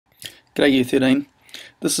G'day Year 13.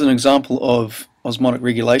 This is an example of osmotic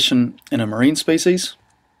regulation in a marine species.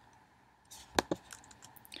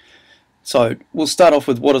 So we'll start off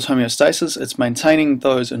with what is homeostasis. It's maintaining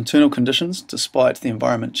those internal conditions despite the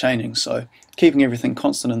environment changing. So keeping everything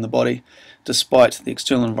constant in the body despite the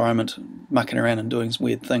external environment mucking around and doing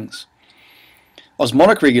weird things.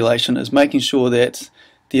 Osmotic regulation is making sure that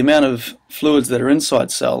the amount of fluids that are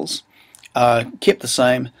inside cells are kept the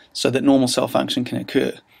same so that normal cell function can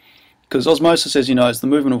occur. Because osmosis, as you know, is the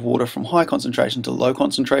movement of water from high concentration to low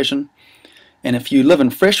concentration. And if you live in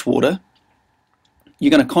fresh water,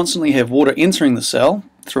 you're going to constantly have water entering the cell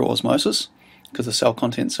through osmosis because the cell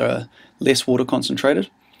contents are less water concentrated.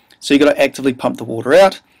 So you've got to actively pump the water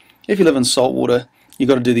out. If you live in salt water, you've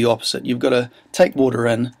got to do the opposite. You've got to take water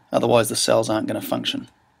in, otherwise the cells aren't going to function.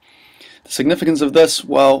 The significance of this,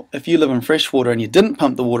 well, if you live in fresh water and you didn't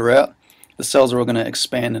pump the water out, the cells are all going to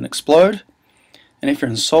expand and explode. And if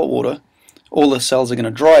you're in salt water, all the cells are going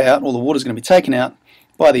to dry out, all the water is going to be taken out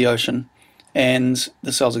by the ocean, and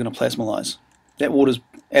the cells are going to plasmolyze. That water is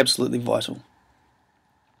absolutely vital.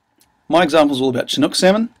 My example is all about Chinook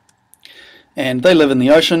salmon, and they live in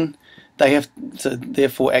the ocean. They have to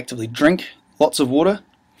therefore actively drink lots of water,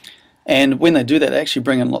 and when they do that, they actually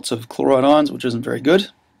bring in lots of chloride ions, which isn't very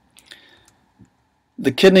good.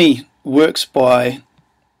 The kidney works by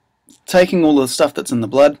taking all the stuff that's in the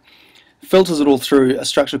blood, filters it all through a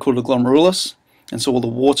structure called a glomerulus, and so all the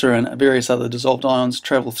water and various other dissolved ions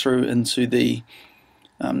travel through into the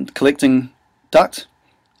collecting duct.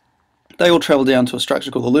 They all travel down to a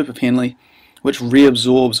structure called the loop of Henle, which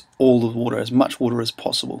reabsorbs all the water, as much water as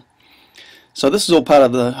possible. So this is all part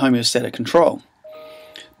of the homeostatic control.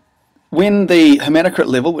 When the hematocrit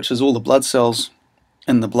level, which is all the blood cells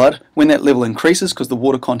in the blood, when that level increases because the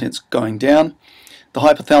water content's going down, the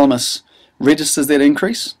hypothalamus registers that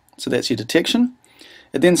increase. So that's your detection.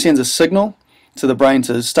 It then sends a signal to the brain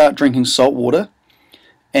to start drinking salt water,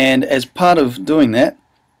 and as part of doing that,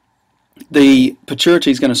 the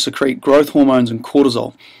pituitary is going to secrete growth hormones and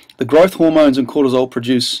cortisol. The growth hormones and cortisol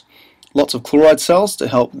produce lots of chloride cells to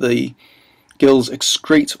help the gills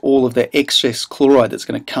excrete all of that excess chloride that's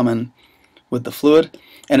going to come in with the fluid,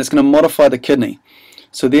 and it's going to modify the kidney.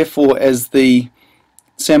 So therefore, as the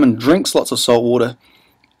salmon drinks lots of salt water,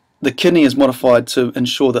 the kidney is modified to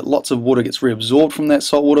ensure that lots of water gets reabsorbed from that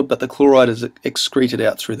salt water, but the chloride is excreted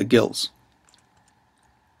out through the gills.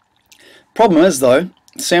 Problem is, though,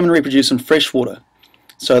 salmon reproduce in fresh water.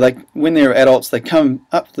 So when they're adults, they come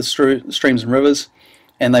up the streams and rivers,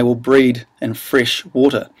 and they will breed in fresh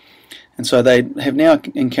water. And so they have now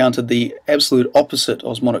encountered the absolute opposite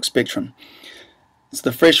osmotic spectrum. So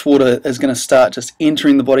the fresh water is going to start just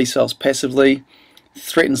entering the body cells passively,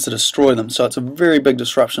 threatens to destroy them. So it's a very big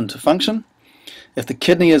disruption to function. If the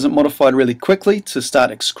kidney isn't modified really quickly to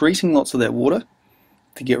start excreting lots of that water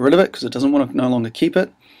to get rid of it because it doesn't want to no longer keep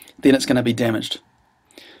it, then it's going to be damaged.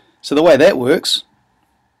 So the way that works,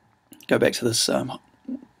 go back to this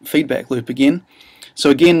feedback loop again. So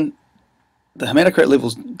again, the hematocrit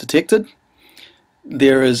level's detected.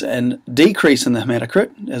 There is a decrease in the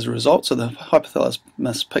hematocrit as a result, so the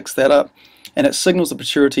hypothalamus picks that up, and it signals the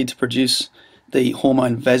pituitary to produce the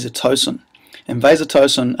hormone vasotocin. And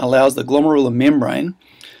vasotocin allows the glomerular membrane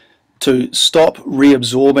to stop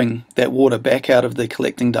reabsorbing that water back out of the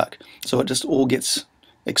collecting duct, so it just all gets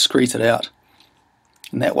excreted out.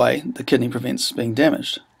 And that way the kidney prevents being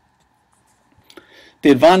damaged.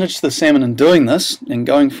 The advantage to the salmon in doing this, and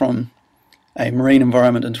going from a marine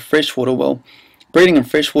environment into freshwater, well, breeding in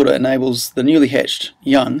freshwater enables the newly hatched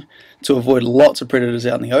young to avoid lots of predators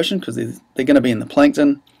out in the ocean because they're going to be in the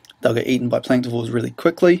plankton. They'll get eaten by planktivores really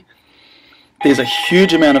quickly. There's a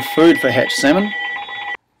huge amount of food for hatched salmon,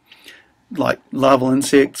 like larval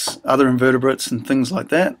insects, other invertebrates and things like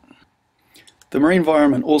that. The marine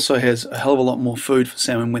environment also has a hell of a lot more food for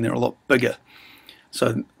salmon when they're a lot bigger.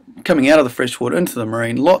 So coming out of the freshwater into the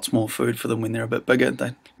marine, lots more food for them when they're a bit bigger.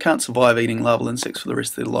 They can't survive eating larval insects for the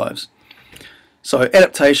rest of their lives. So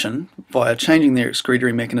adaptation, via changing their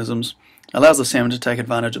excretory mechanisms, allows the salmon to take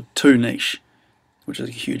advantage of two niche, which is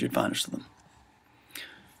a huge advantage to them.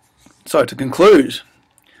 So to conclude,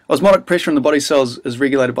 osmotic pressure in the body cells is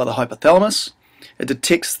regulated by the hypothalamus. It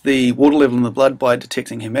detects the water level in the blood by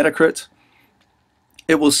detecting hematocrit.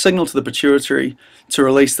 It will signal to the pituitary to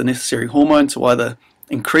release the necessary hormone to either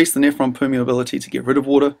increase the nephron permeability to get rid of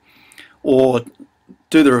water, or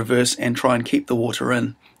do the reverse and try and keep the water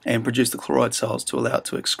in and produce the chloride cells to allow it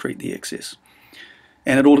to excrete the excess.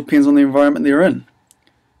 And it all depends on the environment they're in.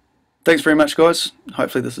 Thanks very much, guys.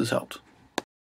 Hopefully this has helped.